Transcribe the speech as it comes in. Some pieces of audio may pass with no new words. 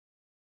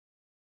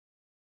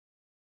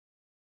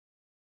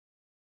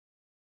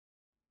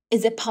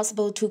Is it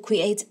possible to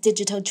create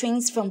digital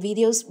twins from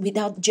videos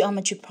without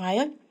geometry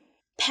prior?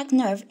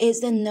 PAC-NeRF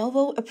is a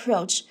novel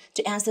approach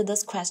to answer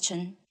this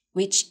question,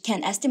 which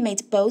can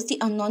estimate both the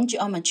unknown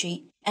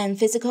geometry and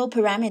physical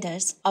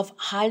parameters of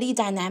highly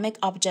dynamic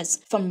objects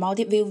from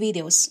multi-view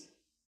videos.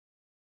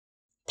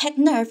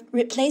 PAC-NeRF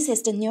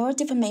replaces the neural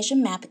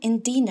deformation map in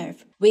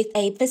DNeRF with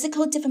a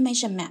physical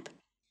deformation map.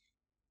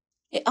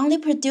 It only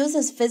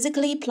produces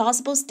physically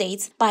plausible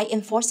states by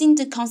enforcing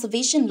the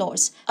conservation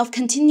laws of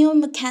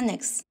continuum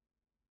mechanics.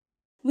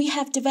 We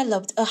have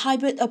developed a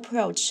hybrid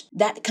approach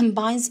that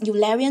combines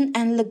Eulerian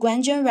and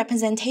Lagrangian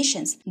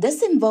representations.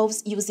 This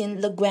involves using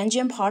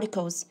Lagrangian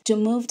particles to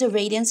move the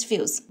radiance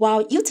fields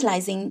while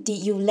utilizing the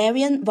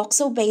Eulerian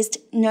voxel-based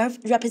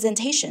NeRF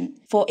representation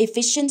for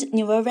efficient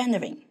neural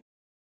rendering.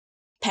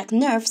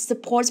 PAC-NeRF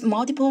supports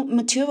multiple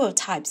material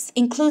types,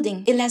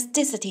 including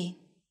elasticity,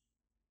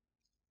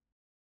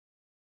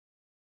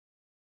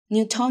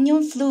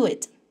 Newtonian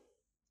fluid,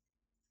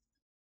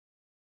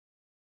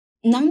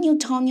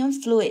 non-Newtonian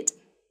fluid,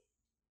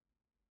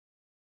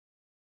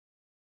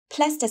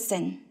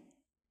 plasticine,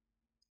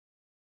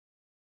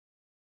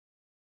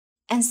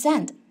 and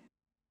sand.